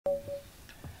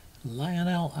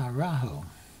Lionel Araujo.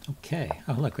 Okay.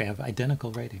 Oh, look, we have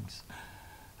identical ratings.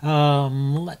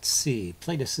 Let's see.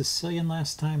 Played a Sicilian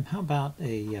last time. How about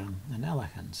an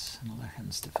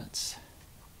Alekhine's defense?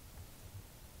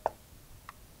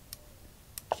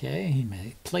 Okay,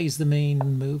 he plays the main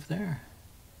move there.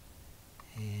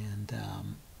 And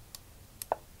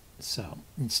so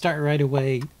start right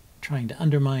away trying to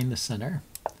undermine the center.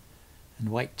 And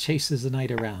white chases the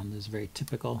knight around. This is a very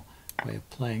typical way of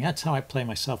playing. That's how I play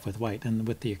myself with white and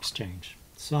with the exchange.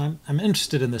 So I'm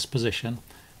interested in this position.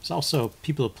 There's also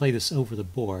people who play this over the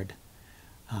board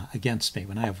against me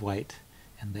when I have white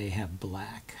and they have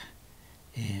black.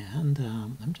 And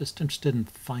I'm just interested in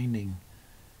finding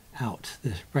out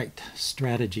the right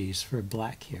strategies for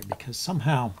black here, because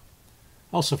somehow,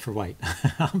 also for white,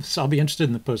 so I'll be interested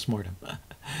in the postmortem,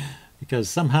 because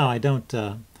somehow I don't,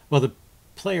 well, the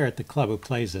player at the club who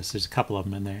plays this, there's a couple of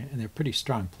them, and they're pretty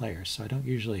strong players, so I don't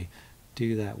usually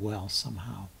do that well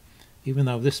somehow, even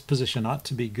though this position ought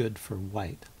to be good for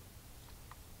white.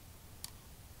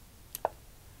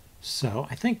 So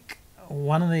I think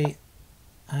one of the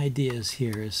ideas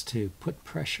here is to put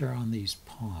pressure on these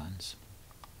pawns.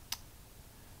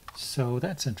 So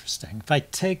that's interesting. If I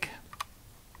take,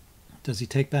 does he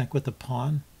take back with the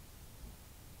pawn?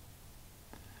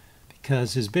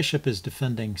 Because his bishop is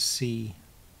defending C.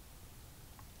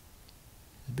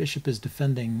 The bishop is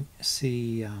defending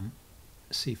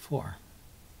C4,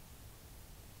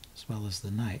 as well as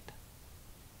the knight.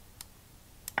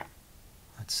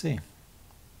 Let's see.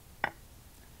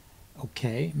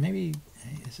 Okay, maybe,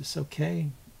 is this okay?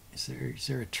 Is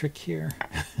there a trick here?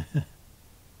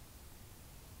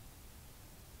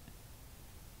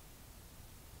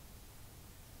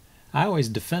 I always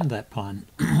defend that pawn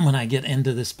when I get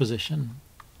into this position.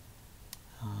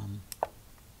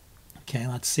 Okay,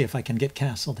 let's see if I can get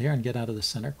castled here and get out of the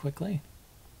center quickly.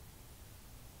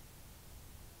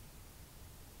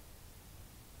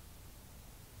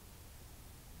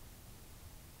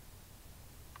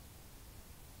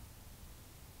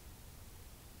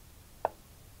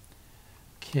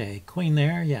 Okay, queen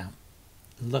there, yeah.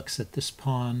 Looks at this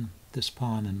pawn,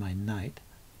 and my knight.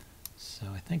 So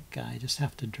I think I just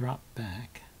have to drop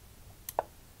back.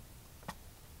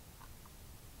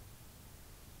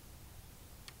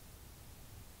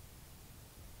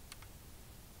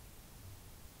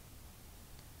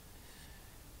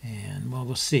 And well,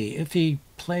 we'll see. If he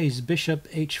plays bishop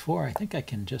h4, I think I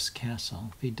can just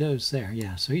castle. If he does there,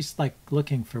 yeah. So he's like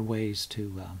looking for ways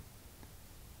to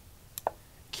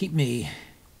keep me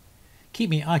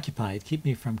occupied, keep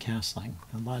me from castling.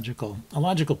 A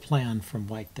logical plan from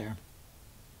white there.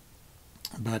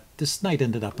 But this knight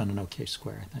ended up on an okay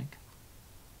square, I think.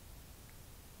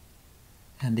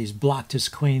 And he's blocked his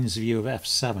queen's view of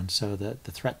f7, so that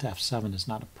the threat to f7 is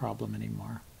not a problem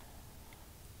anymore.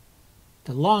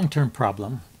 The long-term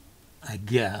problem, I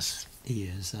guess,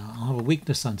 is I'll have a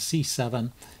weakness on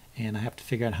c7, and I have to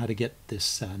figure out how to get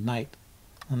this knight.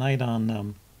 The knight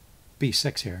on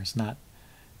b6 here is not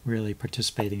really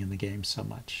participating in the game so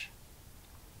much.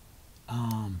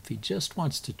 If he just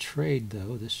wants to trade,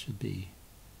 though, this should be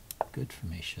good for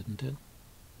me, shouldn't it?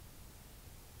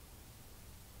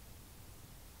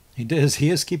 He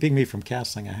is keeping me from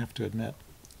castling, I have to admit.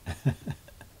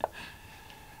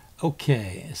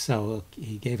 Okay, so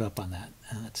he gave up on that.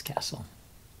 Let's castle.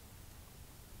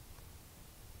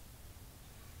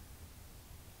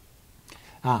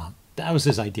 That was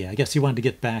his idea. I guess he wanted to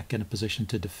get back in a position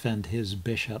to defend his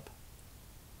bishop.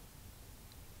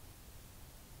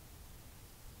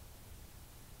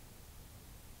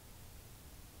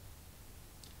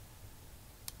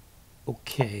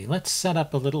 Okay, let's set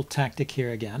up a little tactic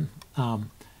here again.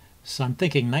 So I'm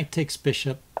thinking knight takes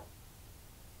bishop,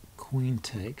 queen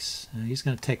takes. He's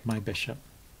going to take my bishop.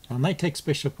 Well, knight takes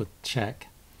bishop with check.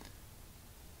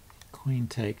 Queen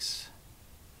takes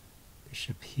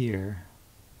bishop here.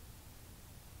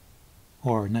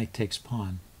 Or knight takes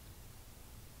pawn.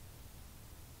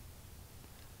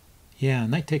 Yeah,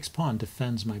 knight takes pawn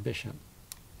defends my bishop.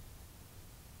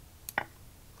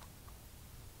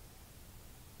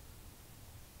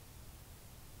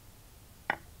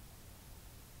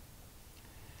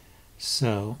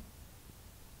 So,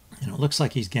 it looks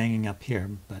like he's ganging up here,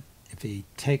 but if he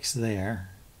takes there,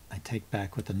 I take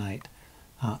back with the knight.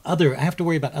 I have to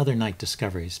worry about other knight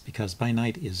discoveries, because my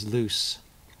knight is loose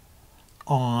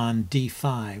on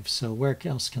d5, so where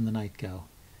else can the knight go?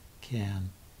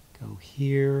 Can go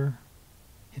here,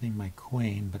 hitting my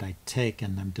queen, but I take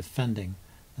and I'm defending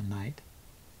the knight.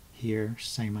 Here,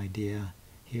 same idea.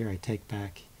 Here I take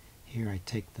back. Here I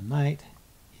take the knight.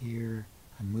 Here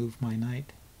I move my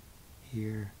knight.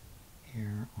 Here,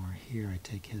 or here I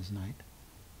take his knight.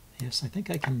 Yes, I think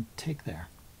I can take there.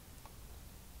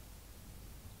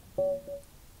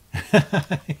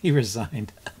 He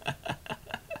resigned.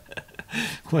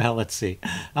 Well, let's see.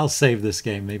 I'll save this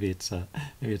game. Maybe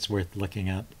it's worth looking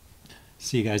at.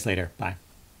 See you guys later. Bye.